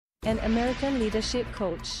An American leadership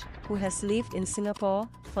coach, who has lived in Singapore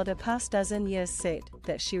for the past dozen years, said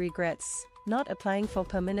that she regrets not applying for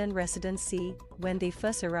permanent residency when they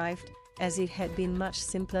first arrived, as it had been much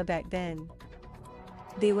simpler back then.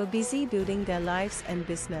 They were busy building their lives and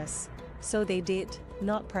business, so they did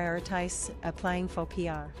not prioritize applying for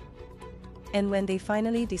PR. And when they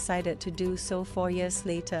finally decided to do so 4 years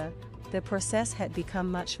later, the process had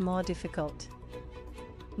become much more difficult.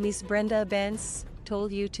 Miss Brenda Benz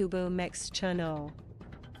told YouTuber Max Chernow.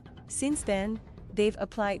 Since then, they've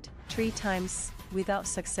applied 3 times without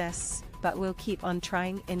success, but will keep on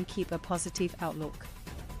trying and keep a positive outlook.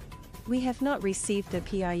 We have not received the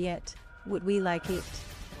PR yet. Would we like it?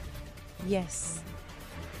 Yes.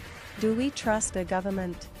 Do we trust the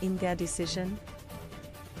government in their decision?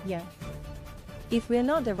 Yeah. If we're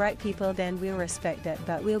not the right people, then we'll respect that,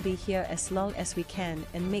 but we'll be here as long as we can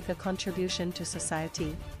and make a contribution to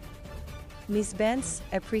society. Ms. Benz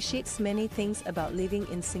appreciates many things about living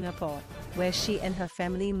in Singapore, where she and her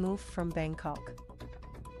family moved from Bangkok.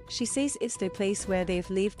 She says it's the place where they've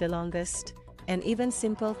lived the longest, and even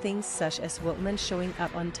simple things such as workmen showing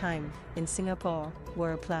up on time in Singapore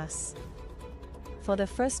were a plus. For the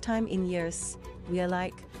first time in years, we are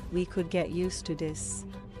like, we could get used to this.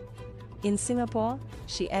 In Singapore,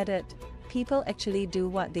 she added, people actually do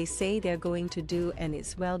what they say they're going to do and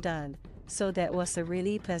it's well done, so that was a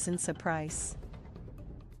really pleasant surprise.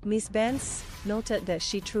 Ms. Benz noted that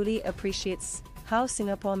she truly appreciates how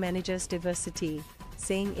Singapore manages diversity,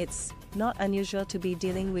 saying it's not unusual to be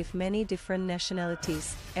dealing with many different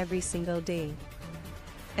nationalities every single day.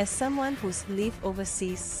 As someone who's lived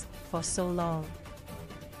overseas for so long,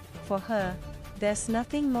 for her, there's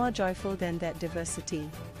nothing more joyful than that diversity.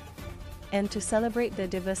 And to celebrate the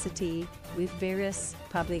diversity with various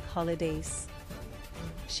public holidays.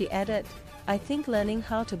 She added, I think learning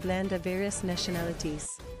how to blend the various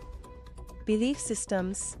nationalities, belief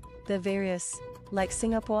systems, the various, like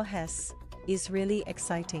Singapore has, is really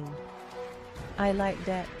exciting. I like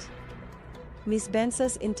that. Ms.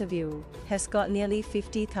 Benz's interview has got nearly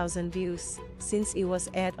 50,000 views since it was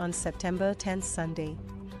aired on September 10 Sunday.